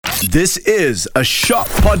This is a Shock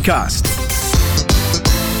podcast.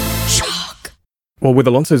 Shock. Well, with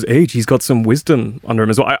Alonso's age, he's got some wisdom under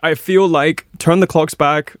him as well. I feel like, turn the clocks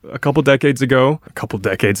back a couple decades ago. A couple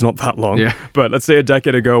decades, not that long. Yeah. But let's say a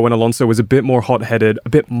decade ago when Alonso was a bit more hot-headed, a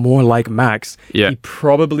bit more like Max, he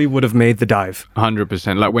probably would have made the dive.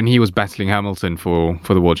 100%. Like when he was battling Hamilton for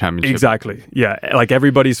the World Championship. Exactly. Yeah. Like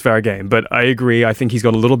everybody's fair game. But I agree. I think he's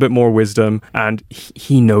got a little bit more wisdom and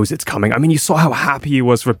he knows it's coming. I mean, you saw how happy he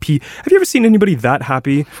was for P. Have you ever seen anybody that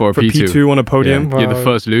happy for P2. P2 on a podium? Yeah. You're the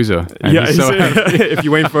first loser. And Yeah. he's so happy. If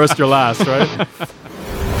you ain't first, you're last, right?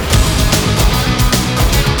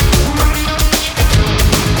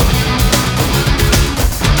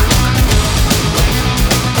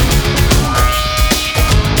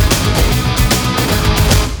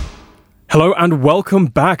 Hello and welcome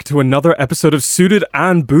back to another episode of Suited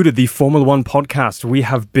and Booted, the Formula One podcast. We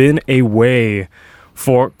have been away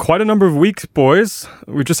for quite a number of weeks, boys.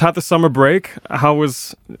 We just had the summer break.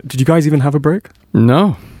 Did you guys even have a break?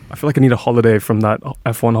 No. I feel like I need a holiday from that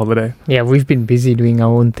F1 holiday. Yeah, we've been busy doing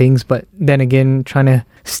our own things, but then again, trying to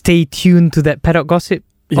stay tuned to that paddock gossip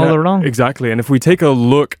all along. Exactly. And if we take a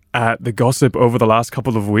look at the gossip over the last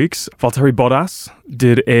couple of weeks, Valtteri Bottas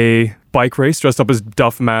did a bike race dressed up as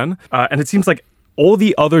Duff Man. And it seems like all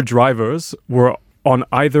the other drivers were on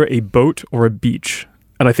either a boat or a beach.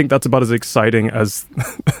 And I think that's about as exciting as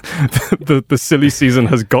the silly season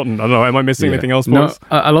has gotten. I don't know. Am I missing anything else, boys?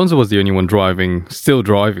 No, Alonso was the only one still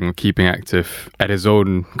driving, keeping active at his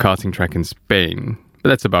own karting track in Spain. But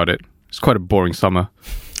that's about it. It's quite a boring summer.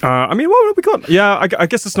 I mean, what have we got? Yeah, I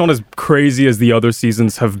guess it's not as crazy as the other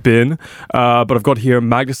seasons have been. But I've got here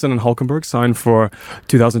Magnussen and Hülkenberg signed for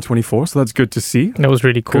 2024. So that's good to see. That was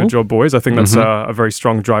really cool. Good job, boys. I think that's a very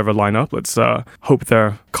strong driver lineup. Let's hope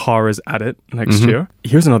their car is at it next year.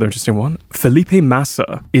 Here's another interesting one. Felipe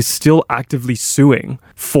Massa is still actively suing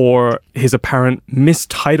for his apparent missed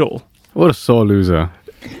title. What a sore loser.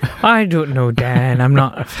 I don't know, Dan. I'm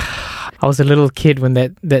not... I was a little kid when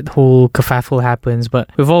that whole kerfuffle happens, but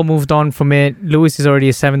we've all moved on from it. Lewis is already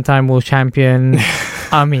a 7-time world champion.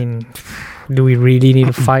 I mean, do we really need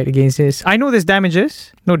to fight against this? I know there's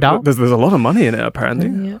damages, no doubt. There's a lot of money in it,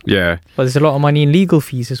 apparently. Yeah. But there's a lot of money in legal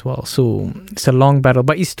fees as well. So it's a long battle.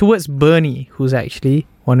 But it's towards Bernie, who's actually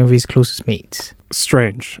one of his closest mates.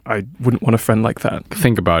 Strange. I wouldn't want a friend like that.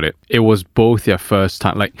 Think about it. It was both their first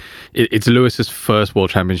time. Like, it's Lewis's first world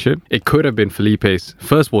championship. It could have been Felipe's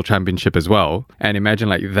first world championship as well. And imagine,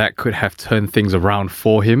 like, that could have turned things around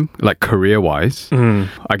for him, like, career-wise.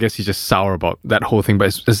 I guess he's just sour about that whole thing.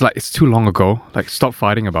 But it's too long ago. Like, stop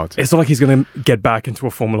fighting about it. It's not like he's going to get back into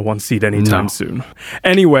a Formula One seat anytime soon.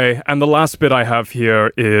 Anyway, and the last bit I have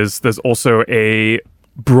here is there's also a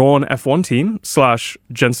Brawn F1 team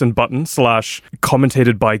 / Jensen Button /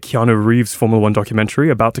 commentated by Keanu Reeves Formula One documentary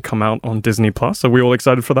about to come out on Disney Plus. Are we all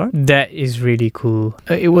excited for that? That is really cool.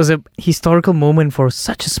 It was a historical moment for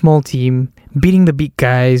such a small team, beating the big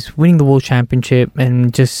guys, winning the world championship,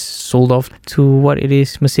 and just sold off to what it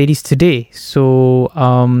is Mercedes today. So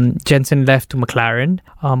Jensen left to McLaren,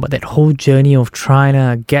 but that whole journey of trying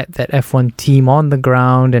to get that F1 team on the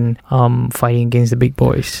ground and fighting against the big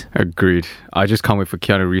boys. Agreed. I just can't wait for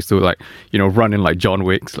Keanu Reeves to, like, run in like John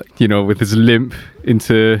Wick's, like, with his limp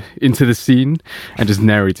into the scene and just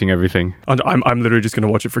narrating everything. And I'm literally just going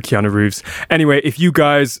to watch it for Keanu Reeves. Anyway, if you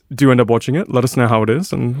guys do end up watching it, let us know how it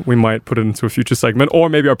is, and we might put it into a future segment, or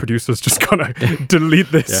maybe our producer's just gonna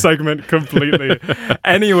delete this segment completely.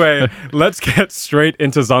 Anyway, let's get straight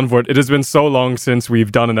into Zandvoort. It has been so long since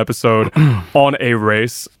we've done an episode on a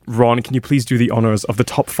race. Ron, can you please do the honors of the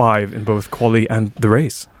top 5 in both quali and the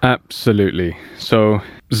race? Absolutely. So,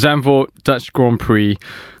 Zandvoort Dutch Grand Prix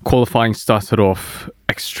qualifying started off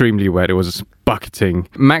extremely wet. It was bucketing.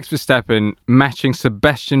 Max Verstappen matching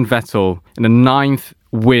Sebastian Vettel in the 9th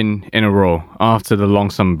win in a row after the long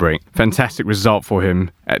summer break. Fantastic result for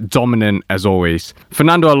him. Dominant as always.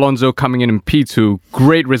 Fernando Alonso coming in P2.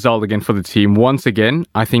 Great result again for the team. Once again,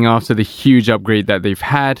 I think after the huge upgrade that they've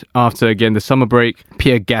had after, again, the summer break,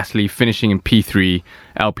 Pierre Gasly finishing in P3.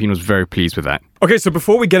 Alpine was very pleased with that. Okay, so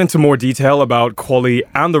before we get into more detail about quali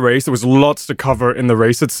and the race, there was lots to cover in the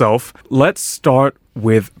race itself. Let's start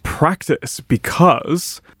with practice,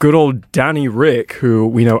 because good old Danny Rick, who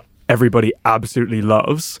we know everybody absolutely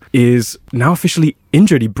loves, is now officially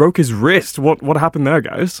injured. He broke his wrist. What happened there,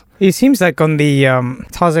 guys? It seems like on the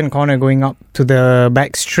Tarzan corner going up to the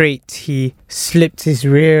back straight, he slipped his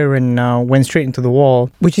rear and went straight into the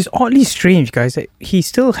wall, which is oddly strange, guys. He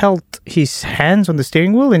still held his hands on the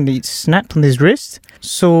steering wheel and it snapped on his wrist.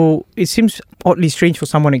 So it seems oddly strange for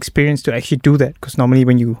someone experienced to actually do that, because normally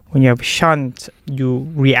when you have a shunt, you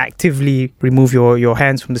reactively remove your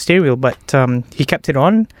hands from the steering wheel. But he kept it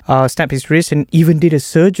on, snapped his wrist, and even did a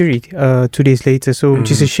surgery 2 days later. So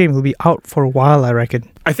which is a shame. He'll be out for a while, I reckon.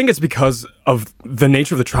 I think it's because of the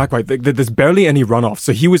nature of the track, right? There's barely any runoff.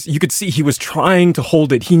 So you could see he was trying to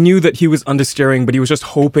hold it. He knew that he was understeering, but he was just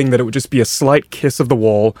hoping that it would just be a slight kiss of the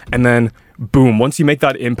wall. And then, boom, once you make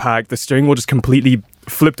that impact, the steering wheel just completely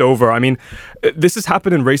flipped over. I mean, this has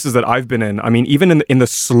happened in races that I've been in. I mean, even in the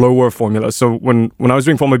slower formula. So when I was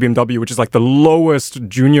doing Formula BMW, which is like the lowest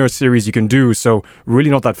junior series you can do, so really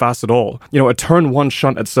not that fast at all. You know, a turn 1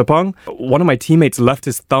 shunt at Sepang, one of my teammates left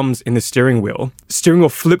his thumbs in the steering wheel. Steering wheel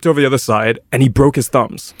flipped over the other side and he broke his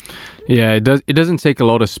thumbs. Yeah, it doesn't take a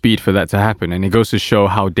lot of speed for that to happen, and it goes to show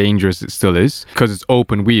how dangerous it still is, because it's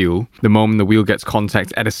open wheel. The moment the wheel gets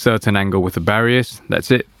contact at a certain angle with the barriers, that's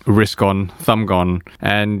it. Wrist gone, thumb gone,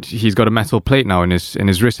 and he's got a metal plate now in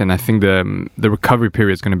his wrist, and I think the recovery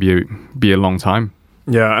period is going to be a long time.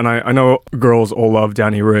 Yeah, and I know girls all love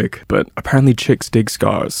Danny Rick, but apparently chicks dig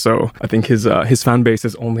scars, so I think his fan base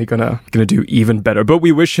is only gonna do even better. But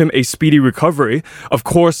we wish him a speedy recovery. Of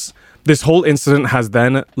course, this whole incident has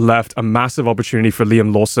then left a massive opportunity for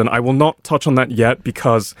Liam Lawson. I will not touch on that yet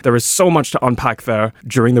because there is so much to unpack there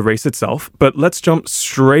during the race itself. But let's jump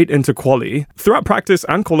straight into quali. Throughout practice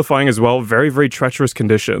and qualifying as well, very, very treacherous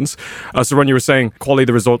conditions. So when you were saying quali,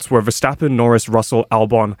 the results were Verstappen, Norris, Russell,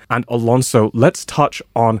 Albon, and Alonso. Let's touch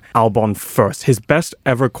on Albon first. His best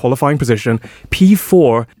ever qualifying position,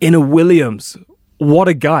 P4 in a Williams. What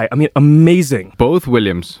a guy. I mean, amazing. Both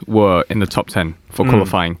Williams were in the top 10 for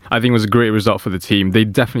qualifying. I think it was a great result for the team. They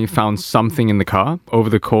definitely found something in the car over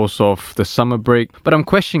the course of the summer break. But I'm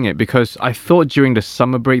questioning it because I thought during the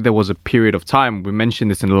summer break there was a period of time, we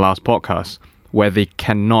mentioned this in the last podcast, where they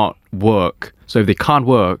cannot work. So if they can't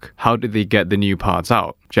work, how did they get the new parts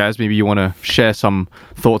out? Jazz, maybe you want to share some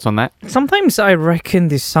thoughts on that? Sometimes I reckon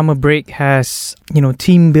this summer break has,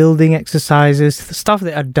 team building exercises, stuff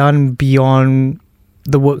that are done beyond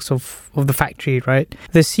the works of the factory, right?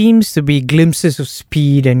 There seems to be glimpses of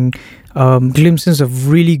speed and glimpses of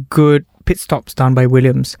really good pit stops done by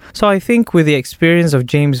Williams. So I think with the experience of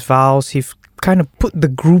James Vowles, he kind of put the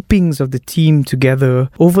groupings of the team together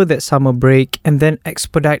over that summer break and then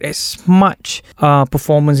expedite as much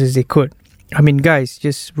performance as they could. I mean, guys,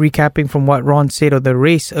 just recapping from what Ron said of the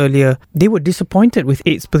race earlier, they were disappointed with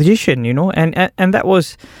 8th position, and that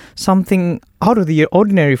was something out of the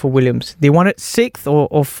ordinary for Williams. They wanted 6th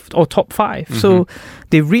or top 5. Mm-hmm. So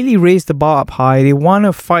they really raised the bar up high. They want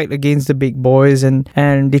to fight against the big boys and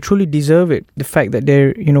they truly deserve it. The fact that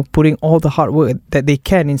they're, putting all the hard work that they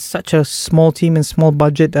can in such a small team and small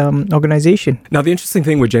budget organization. Now, the interesting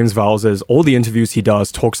thing with James Vowles is all the interviews he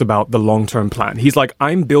does talks about the long-term plan. He's like,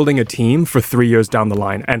 I'm building a team for 3 years down the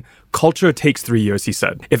line. And culture takes 3 years, he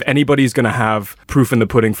said. If anybody's going to have proof in the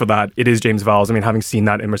pudding for that, it is James Vowles. I mean, having seen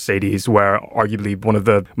that in Mercedes, where arguably one of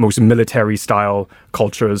the most military-style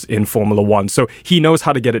cultures in Formula One. So he knows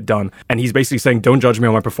how to get it done. And he's basically saying, don't judge me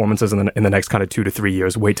on my performances in the next kind of 2 to 3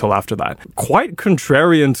 years. Wait till after that. Quite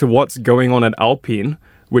contrarian to what's going on at Alpine,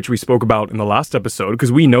 which we spoke about in the last episode, because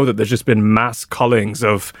we know that there's just been mass cullings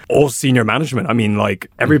of all senior management. I mean, like,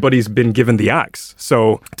 everybody's been given the axe.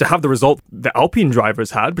 So to have the result the Alpine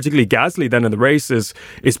drivers had, particularly Gasly then in the race, is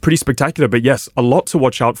pretty spectacular. But yes, a lot to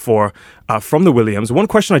watch out for from the Williams. One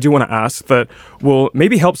question I do want to ask that will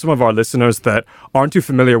maybe help some of our listeners that aren't too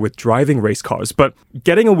familiar with driving race cars, but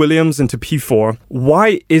getting a Williams into P4,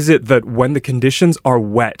 why is it that when the conditions are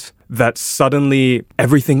wet, that suddenly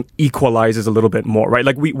everything equalizes a little bit more, right?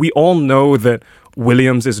 Like we all know that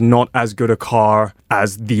Williams is not as good a car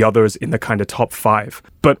as the others in the kind of top 5.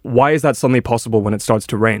 But why is that suddenly possible when it starts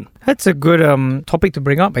to rain? That's a good topic to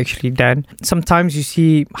bring up, actually, Dan. Sometimes you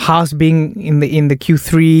see Haas being in the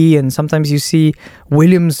Q3, and sometimes you see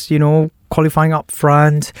Williams, qualifying up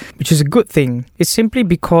front, which is a good thing. It's simply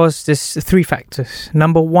because there's 3 factors.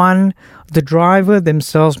 Number 1, the driver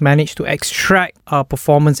themselves manage to extract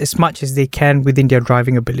performance as much as they can within their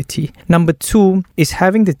driving ability. Number 2 is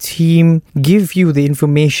having the team give you the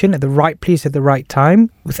information at the right place at the right time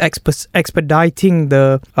with expediting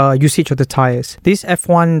the usage of the tires. These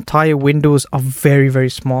F1 tire windows are very, very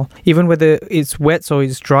small. Even whether it's wet or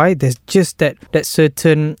it's dry, there's just that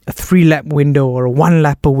certain 3-lap window or a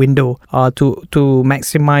 1-lapper window to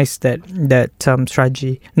maximize that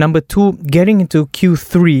strategy. Number 2, getting into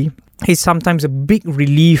Q3, is sometimes a big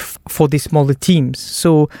relief for the smaller teams.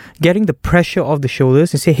 So getting the pressure off the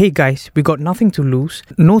shoulders and say, hey guys, we got nothing to lose,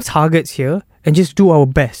 no targets here, and just do our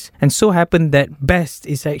best. And so happened that best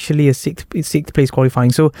is actually a sixth place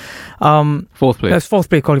qualifying. So fourth place. That's fourth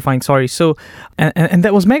place qualifying, sorry. So and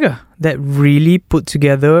that was mega. That really put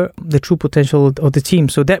together the true potential of the team.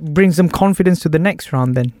 So that brings them confidence to the next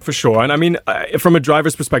round then. For sure. And I mean, from a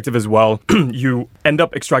driver's perspective as well, you end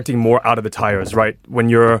up extracting more out of the tires, right? When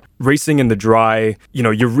you're racing in the dry, you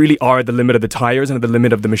know, you really are at the limit of the tires and at the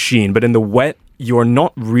limit of the machine. But in the wet, you're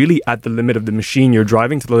not really at the limit of the machine. You're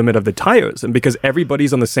driving to the limit of the tires. And because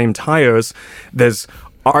everybody's on the same tires, there's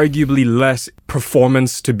arguably less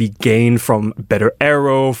performance to be gained from better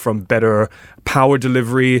aero, from better power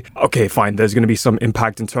delivery. Okay, fine, there's going to be some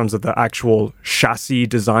impact in terms of the actual chassis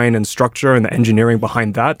design and structure and the engineering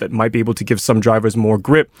behind that might be able to give some drivers more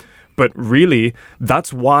grip. But really,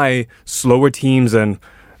 that's why slower teams and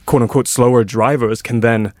quote-unquote slower drivers can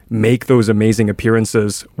then make those amazing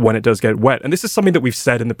appearances when it does get wet. And this is something that we've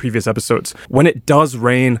said in the previous episodes. When it does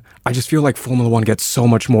rain, I just feel like Formula One gets so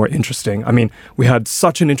much more interesting. I mean, we had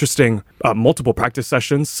such an interesting multiple practice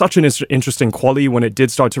sessions, such an interesting quali when it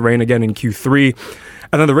did start to rain again in Q3.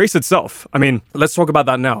 And then the race itself, I mean, let's talk about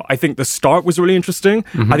that now. I think the start was really interesting.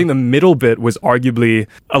 I think the middle bit was arguably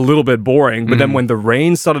a little bit boring. But then when the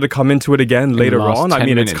rain started to come into it again later on, I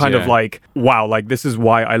mean, it's kind of like, wow, like this is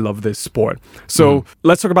why I love this sport. So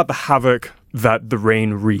let's talk about the havoc that the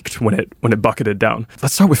rain wreaked when it bucketed down.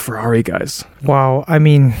 Let's start with Ferrari, guys. Wow, I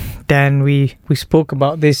mean, Dan, we spoke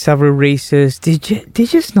about this several races. They're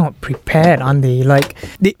just not prepared, aren't they? Like,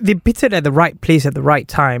 they pitted at the right place at the right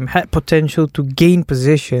time, had potential to gain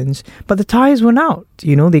positions, but the tyres went out.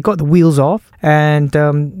 You know, they got the wheels off, and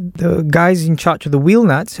the guys in charge of the wheel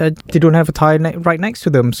nuts said they don't have a tyre right next to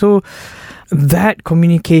them. So that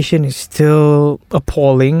communication is still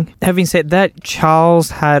appalling. Having said that, Charles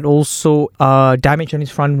had also damage on his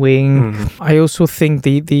front wing. I also think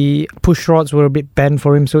the push rods were a bit bent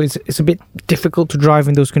for him, so it's a bit difficult to drive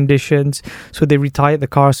in those conditions. So they retired the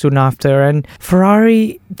car soon after. And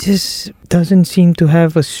Ferrari just doesn't seem to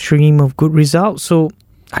have a stream of good results. So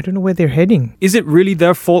I don't know where they're heading. Is it really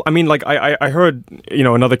their fault? I mean, like I heard, you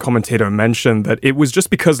know, another commentator mention that it was just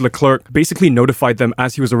because Leclerc basically notified them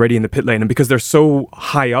as he was already in the pit lane, and because they're so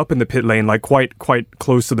high up in the pit lane, like quite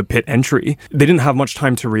close to the pit entry, they didn't have much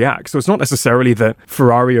time to react. So it's not necessarily that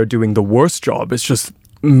Ferrari are doing the worst job. It's just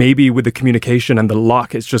maybe with the communication and the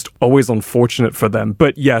luck, it's just always unfortunate for them.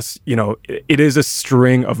 But yes, you know, it is a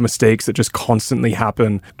string of mistakes that just constantly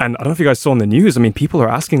happen. And I don't know if you guys saw in the news, I mean, people are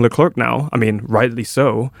asking Leclerc now, I mean, rightly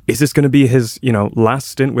so, is this going to be his, you know, last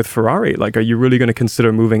stint with Ferrari? Like, are you really going to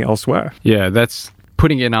consider moving elsewhere? Yeah, that's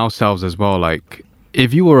putting it in ourselves as well. Like,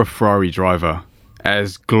 if you were a Ferrari driver,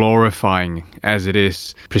 as glorifying as it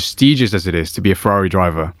is, prestigious as it is to be a Ferrari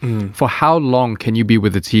driver, for how long can you be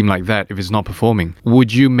with a team like that if it's not performing?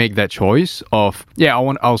 Would you make that choice of, yeah,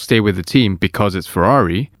 I'll stay with the team because it's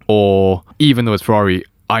Ferrari, or even though it's Ferrari,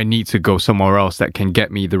 I need to go somewhere else that can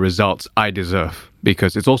get me the results I deserve?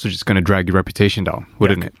 Because it's also just going to drag your reputation down,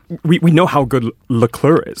 wouldn't it? We know how good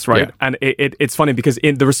Leclerc is, right? Yeah. And it's funny because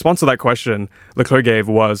in the response to that question Leclerc gave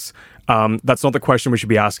was, that's not the question we should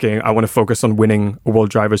be asking. I want to focus on winning a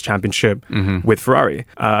World Drivers' Championship with Ferrari.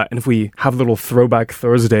 And if we have a little throwback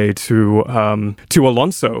Thursday to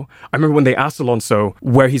Alonso, I remember when they asked Alonso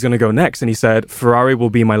where he's going to go next, and he said, Ferrari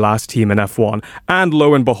will be my last team in F1. And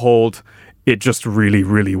lo and behold, it just really,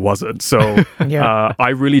 really wasn't. So I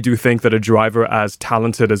really do think that a driver as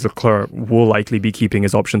talented as Leclerc will likely be keeping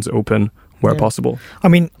his options open where possible. I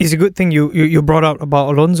mean, it's a good thing you brought out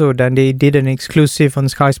about Alonso. Then they did an exclusive on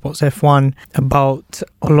Sky Sports F1 about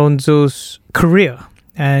Alonso's career.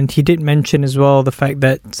 And he did mention as well the fact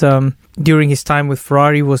that during his time with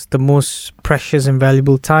Ferrari was the most precious and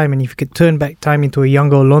valuable time. And if he could turn back time into a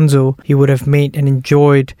younger Alonso, he would have made and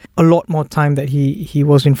enjoyed a lot more time that he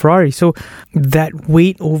was in Ferrari. So that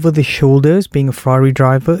weight over the shoulders, being a Ferrari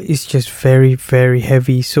driver, is just very, very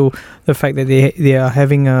heavy. So the fact that they are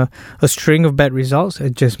having a string of bad results are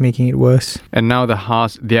just making it worse. And now their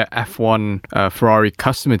F1 Ferrari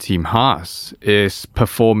customer team, Haas, is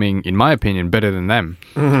performing, in my opinion, better than them.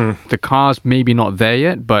 The car's maybe not there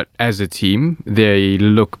yet, but as a team, they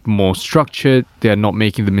look more structured. They're not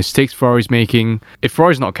making the mistakes Ferrari's making. If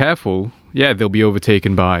Ferrari's not careful, yeah, they'll be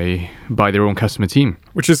overtaken by their own customer team.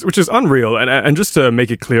 Which is unreal. And just to make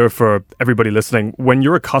it clear for everybody listening, when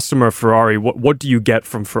you're a customer of Ferrari, what do you get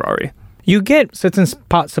from Ferrari? You get certain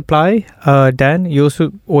part supply, Dan. You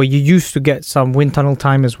used to get some wind tunnel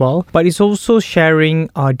time as well. But it's also sharing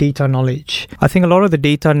data knowledge. I think a lot of the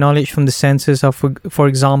data knowledge from the sensors are, for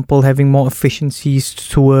example, having more efficiencies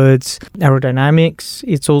towards aerodynamics.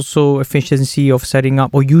 It's also efficiency of setting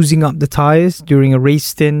up or using up the tires during a race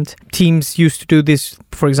stint. Teams used to do this,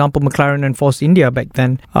 for example, McLaren and Force India back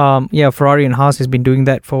then. Ferrari and Haas has been doing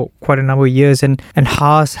that for quite a number of years, and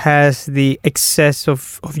Haas has the excess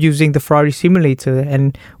of using the Ferrari simulator,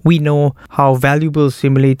 and we know how valuable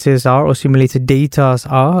simulators are, or simulator data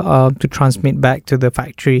are, to transmit back to the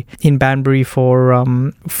factory in Banbury for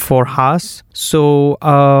Haas. So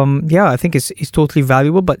I think it's totally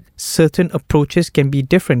valuable, but certain approaches can be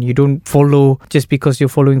different. You don't follow just because you're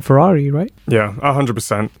following Ferrari, right? Yeah,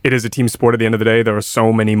 100%. It is a team sport at the end of the day. There are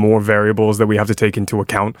so many more variables that we have to take into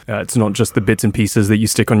account. It's not just the bits and pieces that you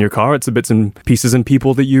stick on your car, it's the bits and pieces and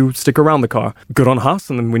people that you stick around the car. Good on Haas,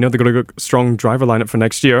 and then we know they've got a good, strong driver lineup for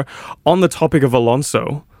next year. On the topic of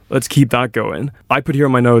Alonso, let's keep that going. I put here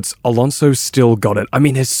in my notes, Alonso still got it. I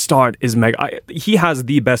mean, his start is mega. He has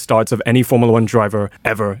the best starts of any Formula One driver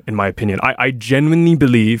ever, in my opinion. I genuinely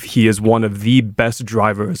believe he is one of the best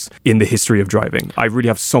drivers in the history of driving. I really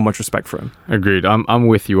have so much respect for him. Agreed. I'm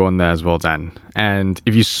with you on there as well, Dan. And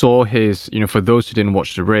if you saw his, for those who didn't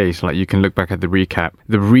watch the race, like you can look back at the recap,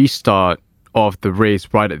 the restart of the race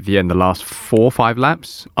right at the end, the last 4 or 5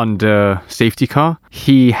 laps under safety car,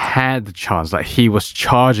 he had the chance, like he was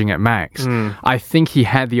charging at Max. I think he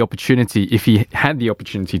had the opportunity, if he had the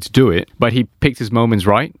opportunity to do it, but he picked his moments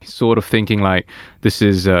right, sort of thinking like, this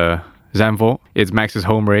is Zandvoort, it's Max's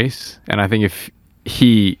home race, and I think if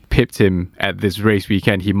he pipped him at this race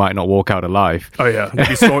weekend, he might not walk out alive. Oh yeah,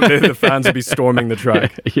 the fans would be storming the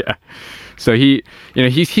track. Yeah. So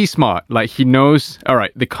he's smart. Like he knows, all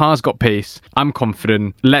right, the car's got pace. I'm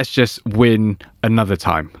confident. Let's just win another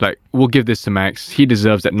time. Like we'll give this to Max. He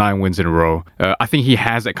deserves that 9 wins in a row. I think he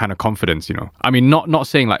has that kind of confidence, I mean, not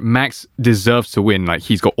saying like Max deserves to win. Like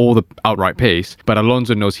he's got all the outright pace, but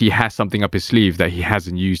Alonso knows he has something up his sleeve that he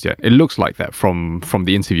hasn't used yet. It looks like that from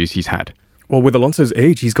the interviews he's had. Well, with Alonso's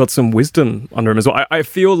age, he's got some wisdom under him as well. I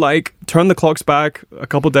feel like, turn the clocks back a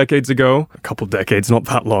couple decades ago. A couple decades, not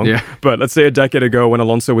that long. Yeah. But let's say a decade ago when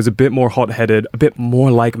Alonso was a bit more hot-headed, a bit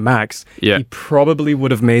more like Max, he probably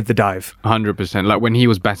would have made the dive. 100%. Like when he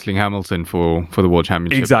was battling Hamilton for the World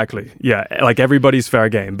Championship. Exactly. Yeah. Like everybody's fair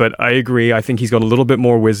game. But I agree. I think he's got a little bit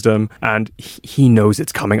more wisdom and he knows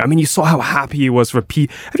it's coming. I mean, you saw how happy he was for P.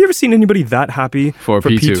 Have you ever seen anybody that happy for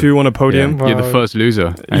P2 on a podium? Yeah. You're the first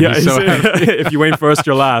loser. Yeah. So if you ain't first,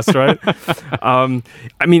 you're last, right?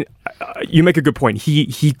 I mean, you make a good point.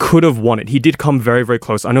 He could have won it. He did come very, very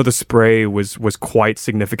close. I know the spray was quite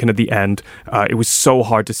significant at the end. It was so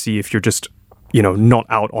hard to see if you're just, not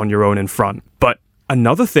out on your own in front. But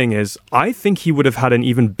another thing is, I think he would have had an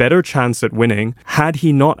even better chance at winning had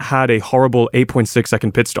he not had a horrible 8.6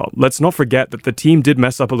 second pit stop. Let's not forget that the team did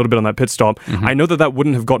mess up a little bit on that pit stop. Mm-hmm. I know that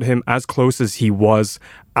wouldn't have got him as close as he was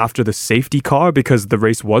after the safety car because the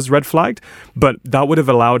race was red flagged, but that would have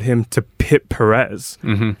allowed him to pit Perez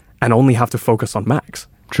and only have to focus on Max.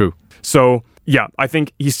 True. So yeah, I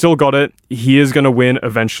think he still got it. He is going to win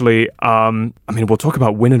eventually. I mean, we'll talk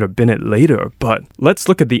about win it or bin it later, but let's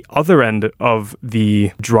look at the other end of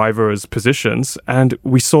the drivers' positions. And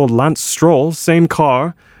we saw Lance Stroll, same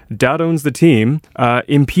car, Dad owns the team,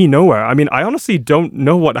 in P nowhere. I mean, I honestly don't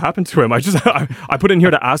know what happened to him. I put in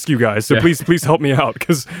here to ask you guys, so please help me out,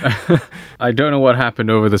 because I don't know what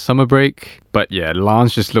happened over the summer break, but yeah,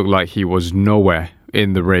 Lance just looked like he was nowhere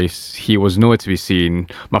in the race. He was nowhere to be seen.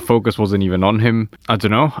 My focus wasn't even on him. I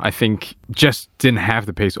don't know. I think just didn't have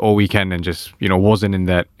the pace all weekend and just, wasn't in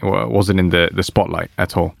the spotlight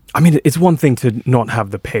at all. I mean, it's one thing to not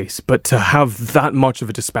have the pace, but to have that much of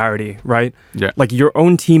a disparity, right? Yeah. Like your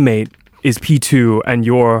own teammate is P2 and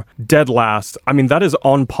you're dead last. I mean, that is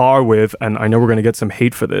on par with, and I know we're going to get some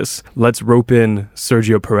hate for this, let's rope in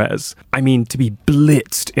Sergio Perez. I mean, to be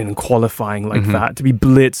blitzed in qualifying like that, to be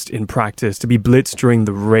blitzed in practice, to be blitzed during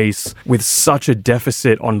the race with such a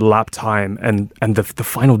deficit on lap time and the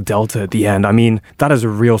final delta at the end. I mean, that is a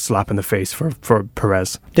real slap in the face for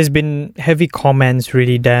Perez. There's been heavy comments,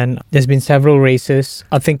 really, Dan. There's been several races.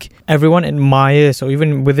 I think everyone admires, or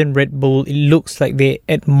even within Red Bull, it looks like they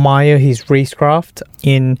admire his racecraft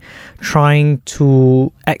in trying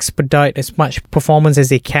to expedite as much performance as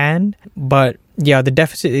they can. But yeah, the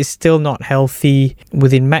deficit is still not healthy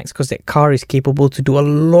within Max because that car is capable to do a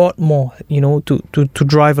lot more, to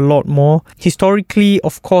drive a lot more. Historically,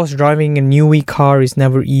 of course, driving a newie car is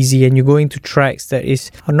never easy, and you're going to tracks that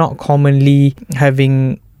are not commonly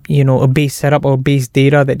having a base setup or base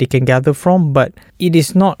data that they can gather from, but it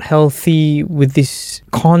is not healthy with this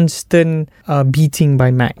constant beating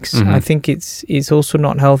by Max. I think it's also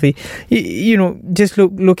not healthy. Just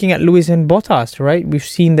looking at Lewis and Bottas, right? We've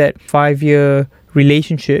seen that 5-year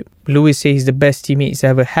relationship. Lewis says he's the best teammate he's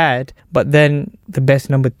ever had, but then the best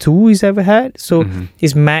number 2 he's ever had. So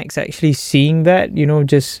is Max actually seeing that,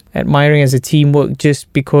 just admiring as a teamwork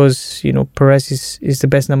just because, Perez is the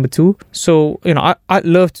best number 2? So, I'd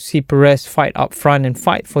love to see Perez fight up front and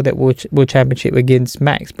fight for that world championship against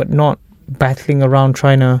Max, but not battling around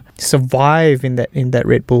trying to survive in that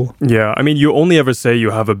Red Bull. Yeah, I mean, you only ever say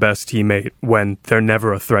you have a best teammate when they're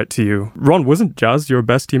never a threat to you. Ron, wasn't Jazz your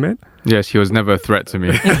best teammate? Yes, he was never a threat to me.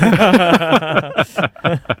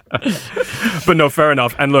 But no, fair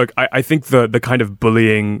enough. And look, I think the kind of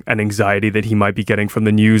bullying and anxiety that he might be getting from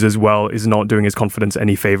the news as well is not doing his confidence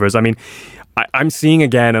any favors. I mean, I'm seeing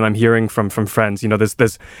again, and I'm hearing from friends,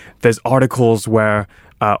 there's articles where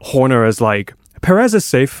Horner is like, Perez is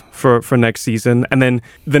safe for next season. And then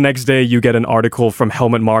the next day you get an article from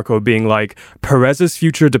Helmut Marko being like, Perez's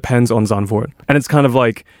future depends on Zandvoort. And it's kind of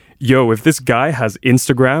like, yo, if this guy has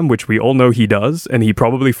Instagram, which we all know he does, and he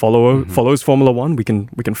probably follows Formula One, we can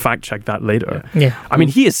fact check that later. Yeah. I mean,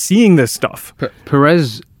 he is seeing this stuff.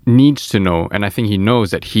 Perez needs to know, and I think he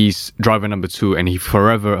knows that he's driver number 2 and he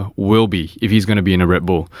forever will be if he's going to be in a Red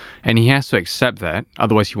Bull. And he has to accept that,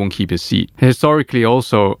 otherwise he won't keep his seat. Historically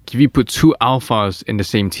also, if you put 2 alphas in the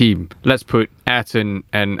same team, let's put Ayrton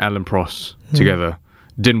and Alan Prost together,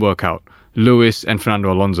 didn't work out. Lewis and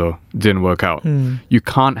Fernando Alonso didn't work out. You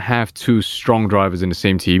can't have 2 strong drivers in the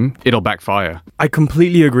same team. It'll backfire. I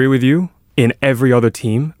completely agree with you in every other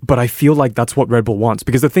team, but I feel like that's what Red Bull wants.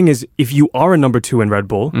 Because the thing is, if you are a number 2 in Red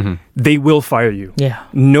Bull, they will fire you. Yeah.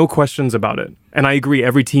 No questions about it. And I agree,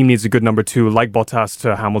 every team needs a good number 2, like Bottas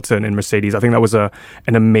to Hamilton in Mercedes. I think that was an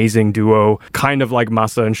amazing duo, kind of like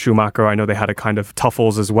Massa and Schumacher. I know they had a kind of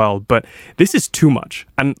tuffles as well, but this is too much.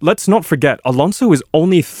 And let's not forget, Alonso is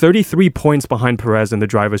only 33 points behind Perez in the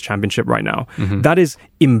Drivers' Championship right now. That is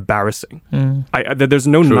embarrassing. There's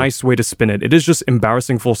no nice way to spin it. It is just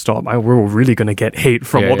embarrassing, full stop. We're really going to get hate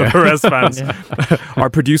from all the Perez fans. Our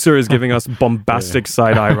producer is giving us bombastic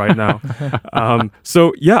side eye right now.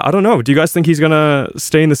 So yeah, I don't know. Do you guys think he's going to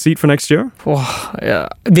stay in the seat for next year?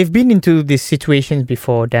 They've been into these situations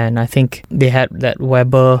before, Dan. I think they had that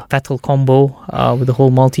Weber-Vettel combo with the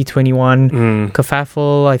whole multi-21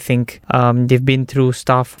 kerfuffle. I think they've been through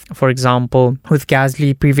stuff, for example, with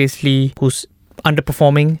Gasly previously, who's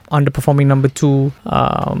underperforming number 2.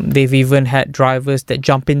 They've even had drivers that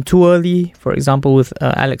jump in too early, for example with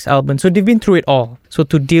Alex Albon. So they've been through it all. So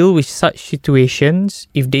to deal with such situations,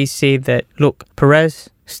 if they say that, look, Perez,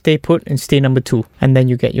 stay put and stay number 2, and then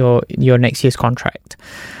you get your next year's contract.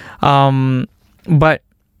 But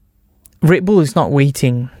Red Bull is not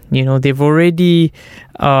waiting. They've already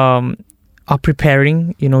are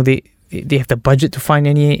preparing. They have the budget to find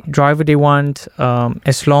any driver they want,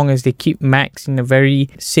 as long as they keep Max in a very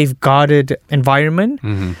safeguarded environment.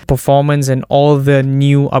 Performance and all the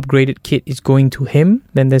new upgraded kit is going to him,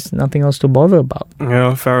 then there's nothing else to bother about.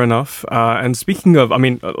 Yeah, fair enough. And speaking of, I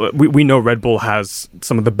mean, we know Red Bull has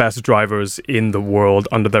some of the best drivers in the world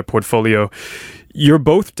under their portfolio. You're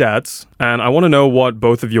both dads, and I want to know what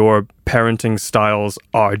both of your parenting styles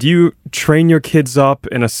are. Do you train your kids up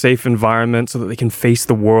in a safe environment so that they can face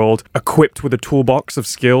the world equipped with a toolbox of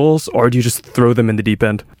skills, or do you just throw them in the deep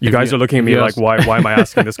end? You guys are looking at me like, why am I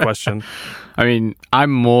asking this question? I mean,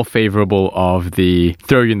 I'm more favorable of the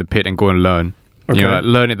throw you in the pit and go and learn. Okay.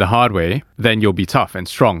 Learn it the hard way, then you'll be tough and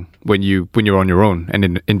strong when you're on your own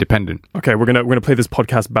and independent. Okay, we're gonna play this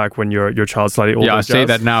podcast back when your child's slightly older. Yeah, I say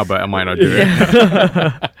that now, but I might not do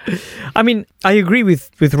it. I mean, I agree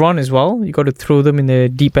with Ron as well. You got to throw them in the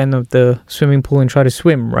deep end of the swimming pool and try to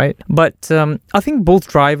swim, right? But I think both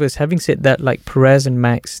drivers, having said that, like Perez and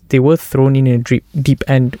Max, they were thrown in a deep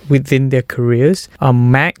end within their careers.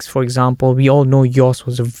 Max, for example, we all know Jos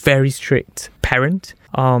was a very strict parent.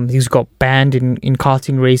 He's got banned in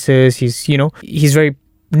karting races. He's very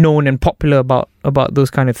known and popular about those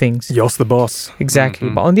kind of things. Jos the boss. Exactly.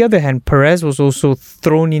 But on the other hand, Perez was also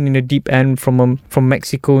thrown in a deep end from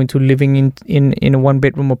Mexico into living in a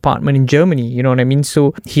 1-bedroom apartment in Germany. You know what I mean?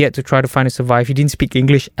 So he had to try to find a survive. He didn't speak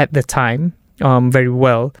English at the time. Very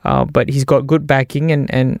well, but he's got good backing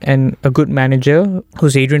and a good manager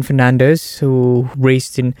who's Adrian Fernandez, who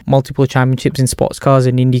raced in multiple championships in sports cars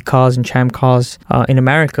and Indy cars and Champ cars in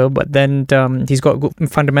America, but then he's got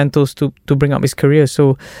good fundamentals to bring up his career.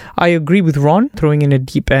 So I agree with Ron, throwing in a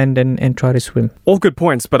deep end and try to swim. All good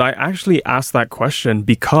points, but I actually asked that question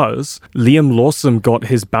because Liam Lawson got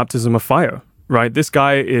his baptism of fire right? This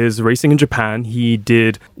guy is racing in Japan. He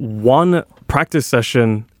did one practice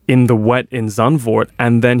session in the wet in Zandvoort,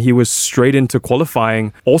 and then he was straight into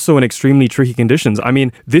qualifying, also in extremely tricky conditions. I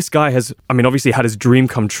mean, this guy has, obviously had his dream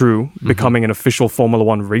come true, becoming an official Formula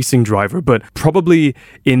One racing driver, but probably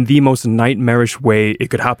in the most nightmarish way it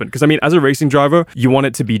could happen. Because, as a racing driver, you want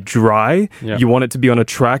it to be dry, you want it to be on a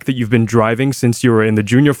track that you've been driving since you were in the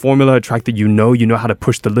junior formula, a track that you know how to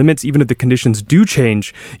push the limits. Even if the conditions do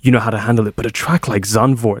change, you know how to handle it. But a track like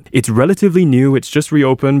Zandvoort, it's relatively new, it's just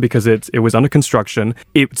reopened because it was under construction.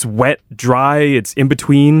 It's wet, dry, it's in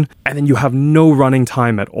between, and then you have no running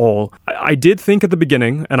time at all. I did think at the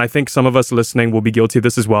beginning, and I think some of us listening will be guilty of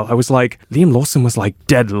this as well, I was like, Liam Lawson was like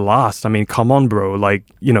dead last. Come on, bro. Like,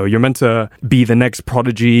 you're meant to be the next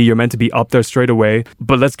prodigy, you're meant to be up there straight away.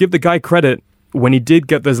 But let's give the guy credit. When he did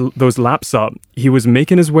get those laps up, he was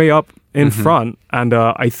making his way up in front, and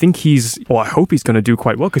I think I hope he's going to do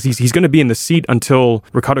quite well, because he's going to be in the seat until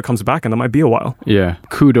Ricciardo comes back, and that might be a while. Yeah,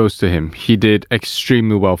 kudos to him. He did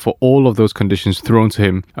extremely well for all of those conditions thrown to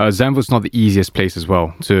him. Zandvoort's not the easiest place as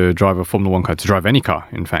well to drive a Formula 1 car, to drive any car,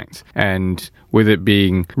 in fact. And with it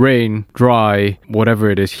being rain, dry, whatever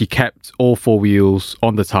it is, he kept all four wheels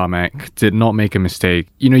on the tarmac, did not make a mistake.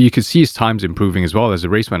 You could see his times improving as well as the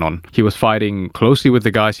race went on. He was fighting closely with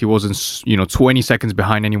the guys. He wasn't, 20 seconds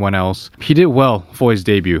behind anyone else. He did well for his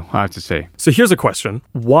debut, I have to say. So here's a question.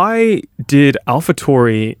 Why did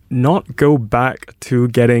AlphaTauri not go back to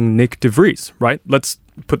getting Nick de Vries, right? Let's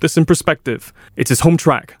put this in perspective. It's his home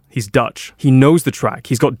track. He's Dutch. He knows the track.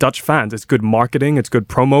 He's got Dutch fans. It's good marketing. It's good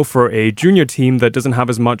promo for a junior team that doesn't have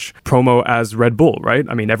as much promo as Red Bull, right?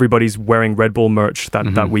 Everybody's wearing Red Bull merch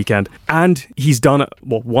that weekend. And he's done,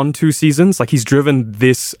 1-2 seasons? Like, he's driven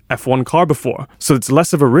this F1 car before. So it's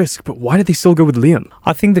less of a risk. But why did they still go with Liam?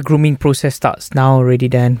 I think the grooming process starts now already,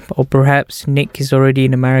 Dan. Or perhaps Nick is already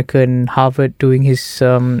in America and Harvard doing his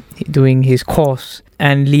course.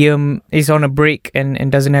 And Liam is on a break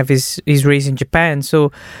and doesn't have his race in Japan.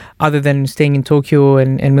 So other than staying in Tokyo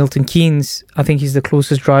and Milton Keynes, I think he's the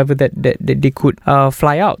closest driver that they could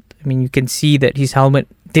fly out. You can see that his helmet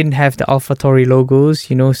didn't have the AlphaTauri logos.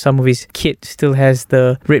 Some of his kit still has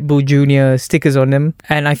the Red Bull Junior stickers on them.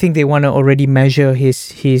 And I think they want to already measure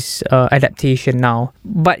his adaptation now.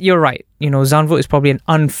 But you're right. Zandvoort is probably an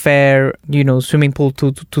unfair, swimming pool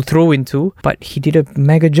to throw into. But he did a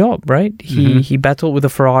mega job, right? He battled with the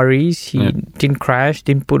Ferraris. He didn't crash,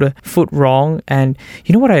 didn't put a foot wrong. And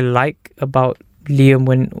you know what I like about Liam,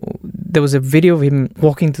 when there was a video of him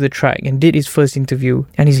walking to the track and did his first interview,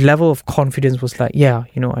 and his level of confidence was like,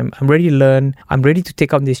 I'm ready to learn, I'm ready to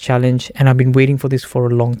take on this challenge, and I've been waiting for this for a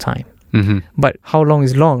long time. But how long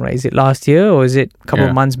is long, right? Is it last year or is it a couple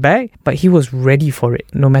of months back? But he was ready for it,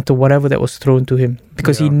 no matter whatever that was thrown to him,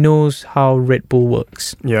 because he knows how Red Bull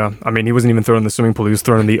works. Yeah, he wasn't even thrown in the swimming pool, he was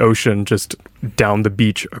thrown in the ocean, just down the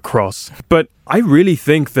beach across. But I really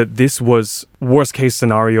think that this was worst case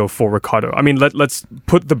scenario for Ricciardo. Let's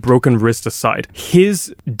put the broken wrist aside.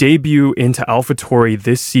 His debut into AlphaTauri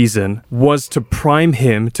this season was to prime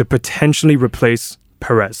him to potentially replace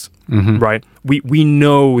Perez, right? We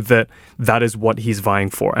know that is what he's vying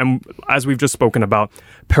for. And as we've just spoken about,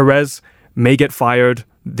 Perez may get fired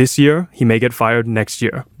this year, he may get fired next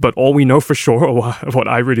year. But all we know for sure, or what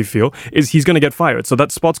I really feel, is he's going to get fired. So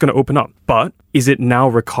that spot's going to open up. But is it now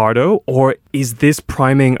Ricciardo, or is this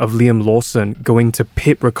priming of Liam Lawson going to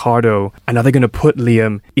pit Ricciardo, and are they going to put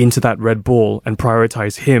Liam into that Red Bull and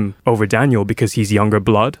prioritize him over Daniel because he's younger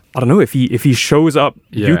blood? I don't know. If he shows up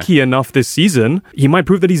Yuki enough this season, he might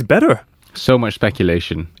prove that he's better. So much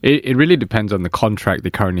speculation. It really depends on the contract they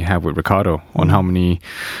currently have with Ricciardo, on how many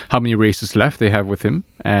races left they have with him.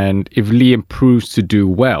 And if Liam proves to do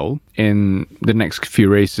well in the next few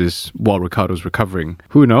races while Ricciardo's recovering,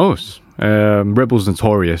 who knows? Red Bull's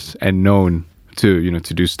notorious and known to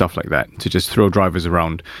do stuff like that, to just throw drivers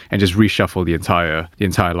around and just reshuffle the entire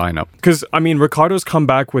lineup. Because Ricciardo's come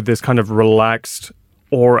back with this kind of relaxed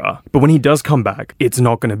aura, but when he does come back, it's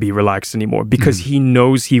not going to be relaxed anymore, because he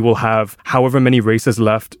knows he will have however many races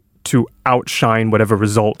left to outshine whatever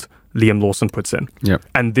result Liam Lawson puts in.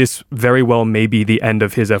 And this very well may be the end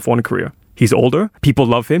of his F1 career. He's older, people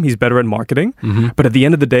love him, he's better at marketing, but at the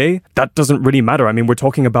end of the day, that doesn't really matter. We're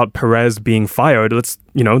talking about Perez being fired.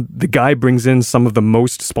 The guy brings in some of the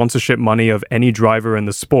most sponsorship money of any driver in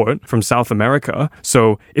the sport from South America.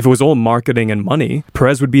 So if it was all marketing and money,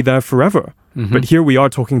 Perez would be there forever. But here we are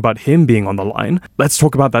talking about him being on the line. Let's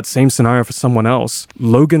talk about that same scenario for someone else.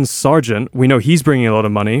 Logan Sargent, we know he's bringing a lot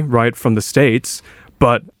of money, right, from the States.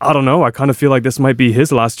 But I don't know. I kind of feel like this might be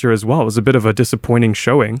his last year as well. It was a bit of a disappointing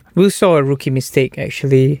showing. We saw a rookie mistake,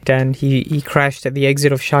 actually. Dan, he crashed at the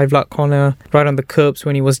exit of Scheivlak corner, right on the curbs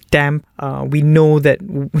when he was damp. We know that,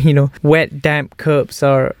 wet, damp curbs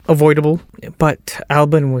are avoidable. But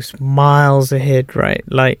Albon was miles ahead, right?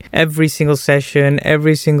 Like every single session,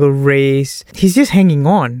 every single race, he's just hanging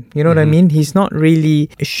on. You know what I mean? He's not really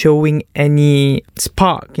showing any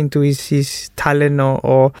spark into his talent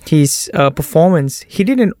or his performance. He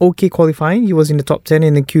did an okay qualifying. He was in the top 10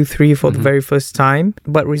 in the Q3 for the very first time.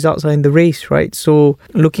 But results are in the race, right? So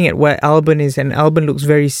looking at where Albon is, and Albon looks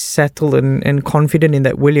very settled and confident in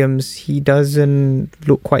that Williams, he doesn't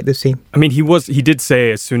look quite the same. I mean, he did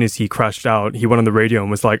say as soon as he crashed out, he went on the radio and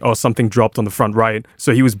was like, oh, something dropped on the front right.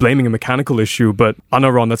 So he was blaming a mechanical issue, but I know,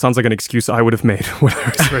 Ron, that sounds like an excuse I would have made when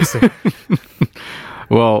I was racing.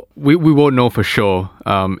 Well, we won't know for sure.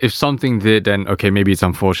 If something did, then okay, maybe it's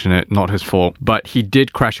unfortunate, not his fault. But he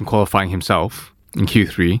did crash in qualifying himself in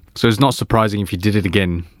Q3. So it's not surprising if he did it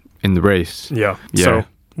again in the race. Yeah. So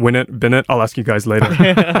win it, bin it, I'll ask you guys later.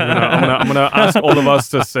 I'm gonna ask all of us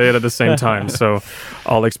to say it at the same time. So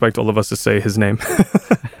I'll expect all of us to say his name.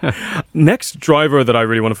 Next driver that I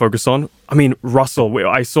really want to focus on, I mean, Russell.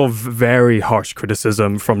 I saw very harsh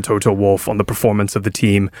criticism from Toto Wolff on the performance of the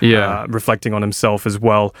team, reflecting on himself as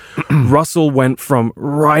well. Russell went from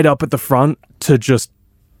right up at the front to just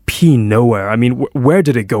pee nowhere. I mean, where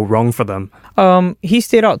did it go wrong for them? He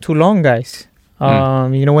stayed out too long, guys.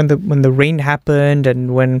 When the rain happened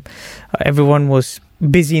and when everyone was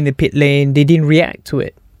busy in the pit lane, they didn't react to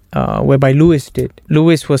it. Whereby Lewis did.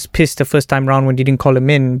 Lewis was pissed the first time round when they didn't call him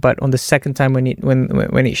in, but on the second time when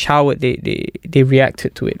it showered, they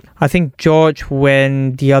reacted to it. I think George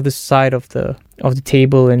went the other side of the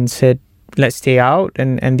table and said, let's stay out,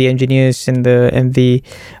 and the engineers and the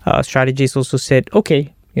strategists also said,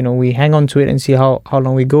 okay, we hang on to it and see how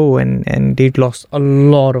long we go, and they'd lost a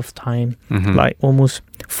lot of time, like almost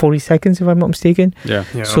 40 seconds if I'm not mistaken. Yeah.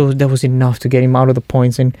 So that was enough to get him out of the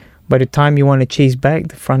points, and by the time you want to chase back,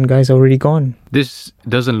 the front guy's already gone. This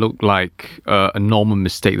doesn't look like a normal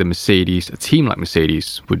mistake that a team like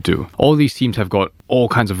Mercedes would do. All these teams have got all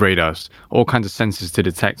kinds of radars, all kinds of sensors to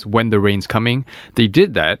detect when the rain's coming. They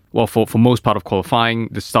did that, well, for most part of qualifying,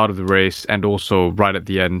 the start of the race, and also right at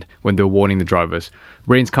the end when they were warning the drivers.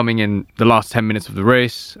 Rain's coming in the last 10 minutes of the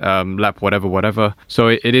race, lap whatever. So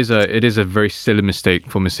it is a very silly mistake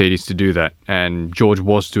for Mercedes to do that. And George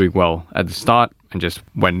was doing well at the start and just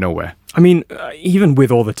went nowhere. I mean, even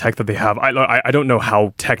with all the tech that they have, I don't know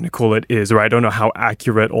how technical it is, or I don't know how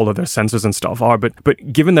accurate all of their sensors and stuff are,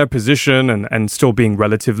 but given their position and still being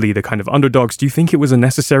relatively the kind of underdogs, do you think it was a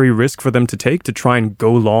necessary risk for them to take to try and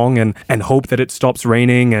go long and hope that it stops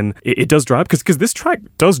raining and it does dry up? Because this track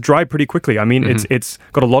does dry pretty quickly. I mean, it's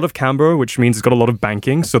got a lot of camber, which means it's got a lot of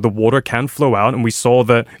banking, so the water can flow out, and we saw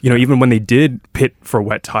that, even when they did pit for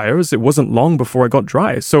wet tires, it wasn't long before it got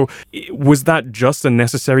dry. So was that just a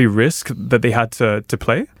necessary risk that they had to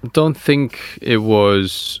play? I don't think it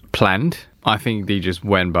was planned. I think they just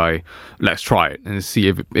went by, let's try it and see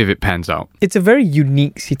if it pans out. It's a very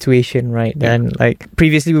unique situation, right? And like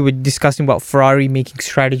previously we were discussing about Ferrari making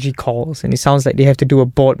strategy calls, and it sounds like they have to do a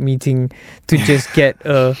board meeting to just get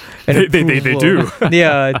an approval. They do.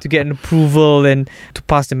 Yeah, to get an approval and to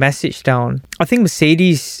pass the message down. I think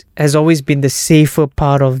Mercedes has always been the safer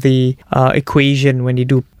part of the equation when they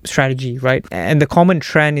do strategy, right? And the common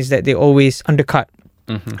trend is that they always undercut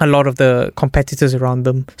a lot of the competitors around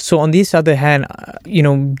them. So on this other hand,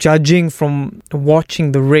 judging from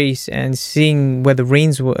watching the race and seeing where the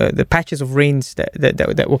rains were, the patches of rains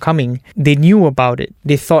that were coming, they knew about it.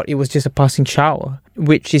 They thought it was just a passing shower,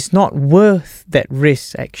 which is not worth that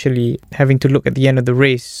risk, actually, having to look at the end of the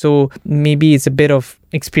race. So maybe it's a bit of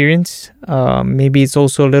experience. Maybe it's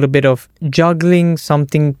also a little bit of juggling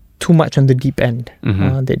something too much on the deep end,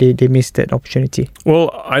 that they missed that opportunity.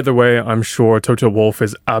 Well, either way, I'm sure Toto Wolff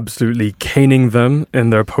is absolutely caning them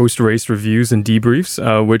in their post-race reviews and debriefs,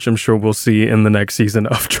 which I'm sure we'll see in the next season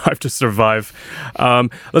of Drive to Survive.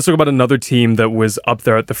 Let's talk about another team that was up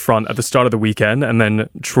there at the front at the start of the weekend and then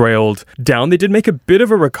trailed down. They did make a bit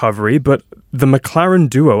of a recovery, but the McLaren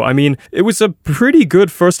duo, I mean, it was a pretty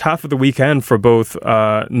good first half of the weekend for both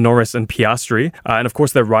Norris and Piastri. And of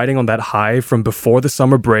course, they're riding on that high from before the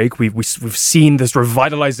summer break. We've seen this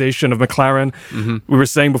revitalization of McLaren. We were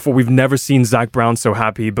saying before, we've never seen Zach Brown so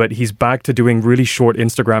happy, but he's back to doing really short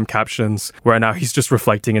Instagram captions where now he's just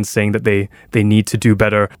reflecting and saying that they need to do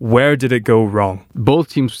better. Where did it go wrong? Both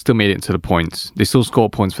teams still made it to the points. They still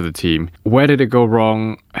scored points for the team. Where did it go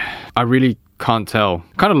wrong? I really Can't tell.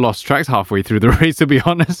 Kind of lost tracks halfway through the race, to be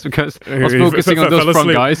honest, because I was focusing on those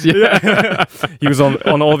front guys. Yeah. He was on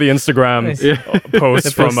all the Instagram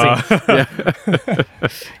posts from...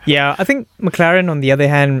 Yeah, I think McLaren, on the other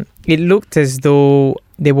hand, it looked as though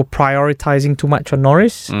they were prioritizing too much on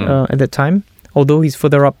Norris at that time, although he's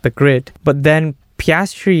further up the grid. But then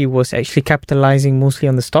Piastri was actually capitalizing mostly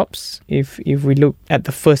on the stops, if we look at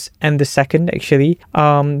the first and the second, actually.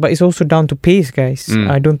 But it's also down to pace, guys.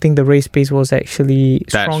 I don't think the race pace was actually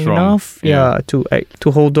strong enough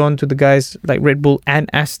to hold on to the guys like Red Bull and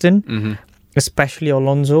Aston. Especially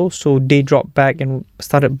Alonso, so they dropped back and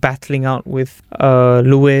started battling out with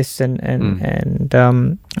Lewis and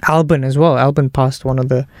Albon as well. Albon passed one of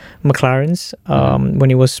the McLarens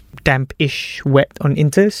when it was damp-ish wet on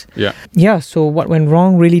Inters. Yeah, so what went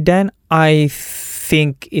wrong really, Dan? I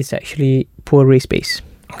think it's actually poor race pace.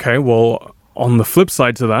 Okay, well, on the flip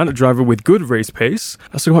side to that, a driver with good race pace,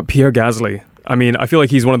 let's talk about Pierre Gasly. I mean, I feel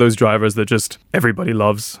like he's one of those drivers that just everybody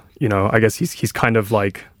loves. You know, I guess he's kind of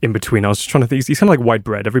like in between. I was just trying to think. He's kind of like white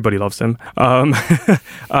bread. Everybody loves him.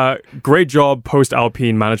 Great job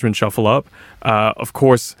post-Alpine management shuffle up. Of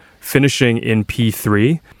course, finishing in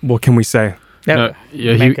P3. What can we say? Mega.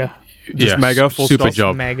 Mega, full super stop.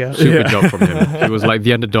 job. Mega. Super job from him. He was like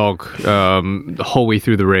the underdog the whole way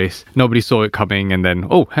through the race. Nobody saw it coming, and then,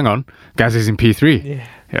 oh, hang on, Gasly's in P3.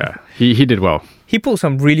 Yeah, he did well. He pulled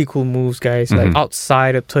some really cool moves, guys, like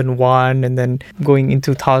outside of turn 1 and then going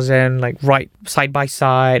into 1000, like right side by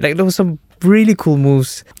side. Like there was some really cool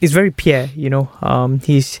moves. It's very Pierre, you know.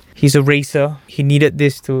 He's a racer. He needed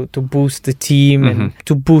this to boost the team and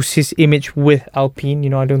to boost his image with Alpine. You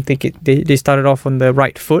know, I don't think they started off on the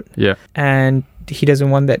right foot. Yeah. And he doesn't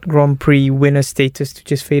want that Grand Prix winner status to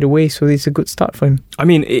just fade away, so it's a good start for him. I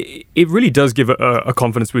mean, it really does give a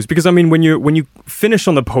confidence boost, because I mean, when you finish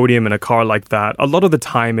on the podium in a car like that, a lot of the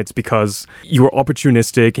time it's because you are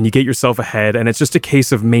opportunistic and you get yourself ahead, and it's just a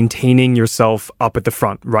case of maintaining yourself up at the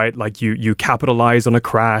front, right? Like you capitalize on a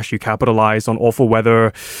crash, you capitalize on awful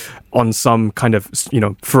weather, on some kind of,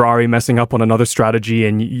 Ferrari messing up on another strategy,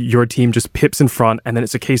 and your team just pips in front, and then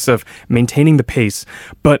it's a case of maintaining the pace.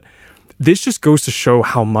 But this just goes to show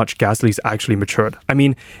how much Gasly's actually matured. I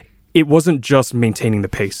mean, it wasn't just maintaining the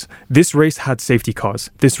pace. This race had safety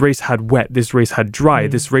cars. This race had wet. This race had dry.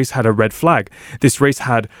 This race had a red flag. This race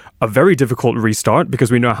had a very difficult restart,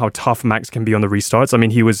 because we know how tough Max can be on the restarts. I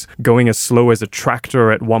mean, he was going as slow as a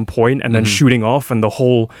tractor at one point and then shooting off, and the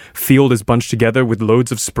whole field is bunched together with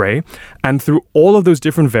loads of spray. And through all of those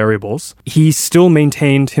different variables, he still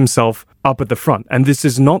maintained himself up at the front. And this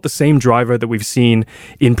is not the same driver that we've seen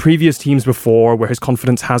in previous teams before, where his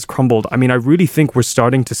confidence has crumbled. I mean, I really think we're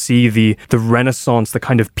starting to see the renaissance, the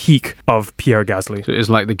kind of peak of Pierre Gasly. So it's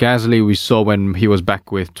like the Gasly we saw when he was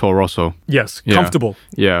back with Toro Rosso. Yes, comfortable.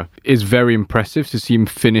 Yeah. It's very impressive to see him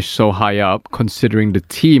finish so high up, considering the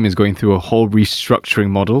team is going through a whole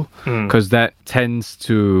restructuring model, because that tends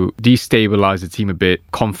to destabilize the team a bit,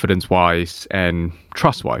 confidence-wise and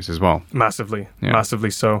trust-wise as well. Massively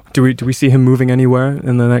so. Do we see him moving anywhere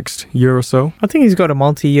in the next year or so? I think he's got a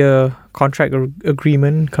multi-year contract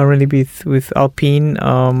agreement currently with Alpine.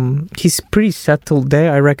 He's pretty settled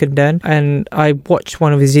there, I reckon, Dan. And I watched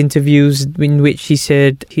one of his interviews in which he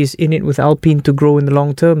said he's in it with Alpine to grow in the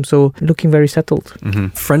long term. So looking very settled.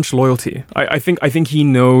 French loyalty. I think he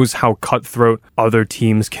knows how cutthroat other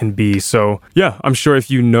teams can be. So yeah, I'm sure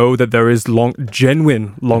if you know that there is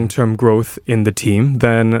genuine long-term growth in the team,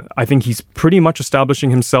 then I think he's pretty much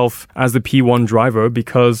establishing himself as the P1 driver,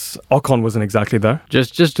 because Ocon wasn't exactly there.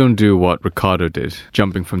 Just don't do what Ricciardo did,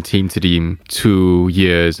 jumping from team to team 2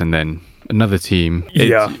 years and then another team.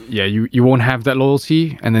 You won't have that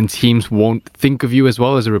loyalty, and then teams won't think of you as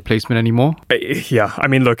well as a replacement anymore. Yeah, I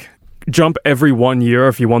mean, look, jump every 1 year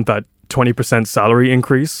if you want that 20% salary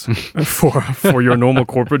increase for your normal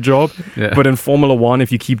corporate job. But in Formula One,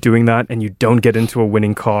 if you keep doing that and you don't get into a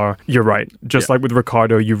winning car, you're right. Just like with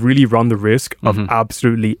Ricciardo, you really run the risk of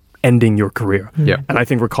absolutely ending your career. And I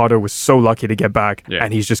think Ricciardo was so lucky to get back,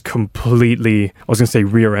 and he's just completely, I was going to say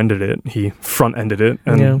rear-ended it, he front-ended it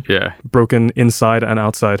and broken inside and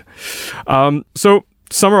outside. So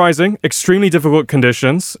summarizing, extremely difficult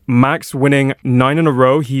conditions. Max winning 9 in a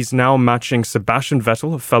row. He's now matching Sebastian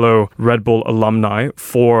Vettel, a fellow Red Bull alumni,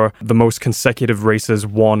 for the most consecutive races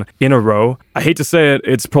won in a row. I hate to say it,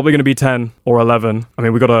 it's probably going to be 10 or 11. I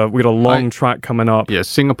mean, we got a long track coming up. Yeah,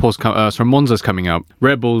 Monza's coming up.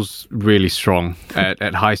 Red Bull's really strong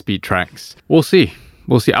at high-speed tracks. We'll see.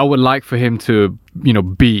 I would like for him to,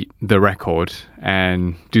 beat the record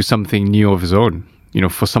and do something new of his own.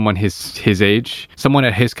 for someone his age, someone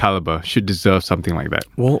at his caliber should deserve something like that.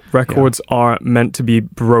 Well, records are meant to be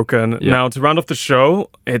broken. Yeah. Now, to round off the show,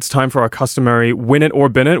 it's time for our customary Win It or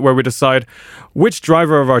Bin It, where we decide which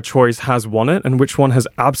driver of our choice has won it and which one has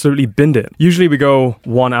absolutely binned it. Usually we go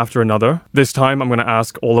one after another. This time, I'm going to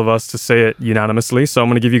ask all of us to say it unanimously. So I'm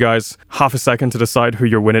going to give you guys half a second to decide who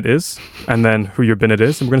your Win It is and then who your Bin It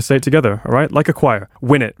is. And we're going to say it together, all right? Like a choir.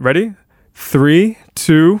 Win It. Ready? 3,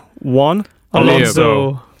 2, 1.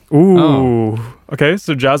 Alonso. Ooh. Oh. Okay,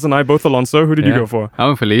 so Jazz and I both Alonso. Who did you go for? I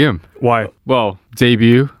went for Liam. Why? Well,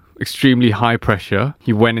 debut, extremely high pressure.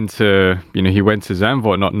 He went to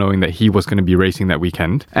Zandvoort not knowing that he was going to be racing that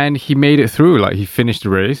weekend. And he made it through. Like, he finished the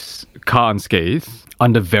race, car unscathed,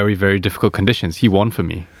 under very, very difficult conditions. He won for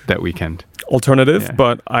me that weekend. Alternative, Yeah.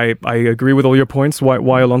 but I agree with all your points.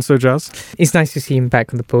 Why Alonso, Jazz? It's nice to see him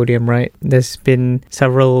back on the podium, right? There's been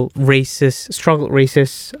several races, struggled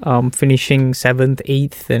races, finishing 7th,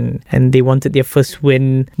 8th, and they wanted their first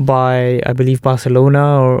win by, I believe,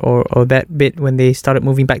 Barcelona or that bit when they started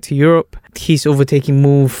moving back to Europe. His overtaking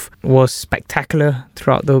move was spectacular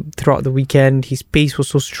throughout the weekend. His pace was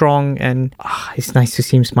so strong, and it's nice to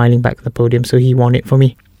see him smiling back on the podium. So he won it for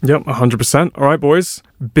me. Yep, 100%. All right, boys,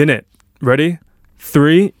 bin it. Ready?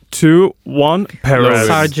 3, 2, 1. Perez.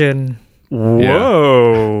 Sargent.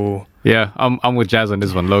 Whoa. Yeah, I'm with Jazz on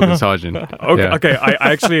this one, Logan Sargent. Okay, Yeah. okay.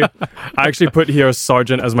 I actually put here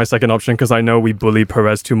Sargent as my second option because I know we bully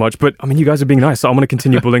Perez too much. But I mean, you guys are being nice, so I'm going to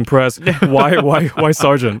continue bullying Perez. Why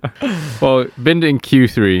Sargent? Well, Binder in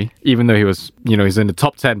Q3, even though he was, he's in the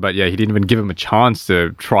top 10, but yeah, he didn't even give him a chance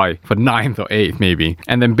to try for 9th or 8th maybe.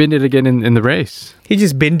 And then Binder again in the race. He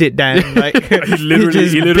just binned it down. Like, He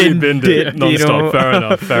literally binned it non-stop.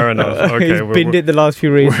 Fair enough. Okay, he's binned it the last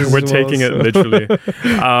few races. We're as well, taking it so. literally.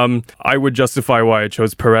 I would justify why I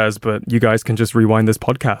chose Perez, but you guys can just rewind this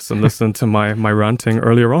podcast and listen to my ranting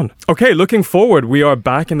earlier on. Okay, looking forward, we are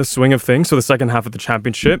back in the swing of things for the second half of the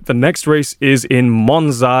championship. The next race is in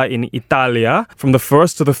Monza in Italia from the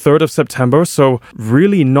 1st to the 3rd of September, so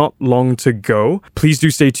really not long to go. Please do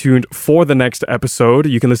stay tuned for the next episode.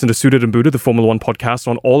 You can listen to Suited and Booted, the Formula One podcast,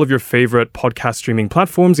 on all of your favorite podcast streaming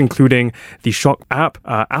platforms, including the Shock app,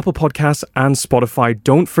 Apple Podcasts, and Spotify.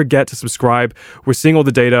 Don't forget to subscribe. We're seeing all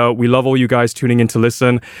the data. We love all you guys tuning in to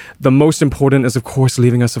listen. The most important is, of course,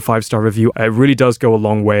 leaving us a 5-star review. It really does go a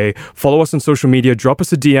long way. Follow us on social media. Drop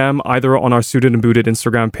us a DM either on our Suited and Booted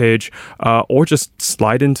Instagram page or just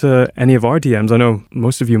slide into any of our DMs. I know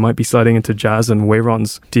most of you might be sliding into Jazz and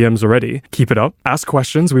Wayron's DMs already. Keep it up. Ask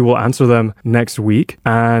questions. We will answer them next week.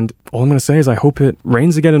 And all I'm going to say is I hope it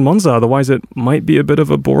rains again in Monza. Otherwise, it might be a bit of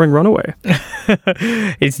a boring runaway.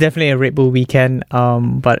 It's definitely a Red Bull weekend,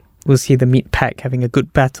 but we'll see the meat pack having a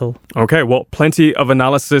good battle. Okay, well, plenty of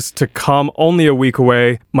analysis to come. Only a week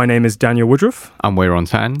away. My name is Daniel Woodruff. I'm Wayron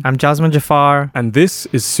Tan. I'm Jasmine Jafar. And this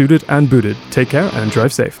is Suited and Booted. Take care and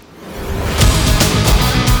drive safe.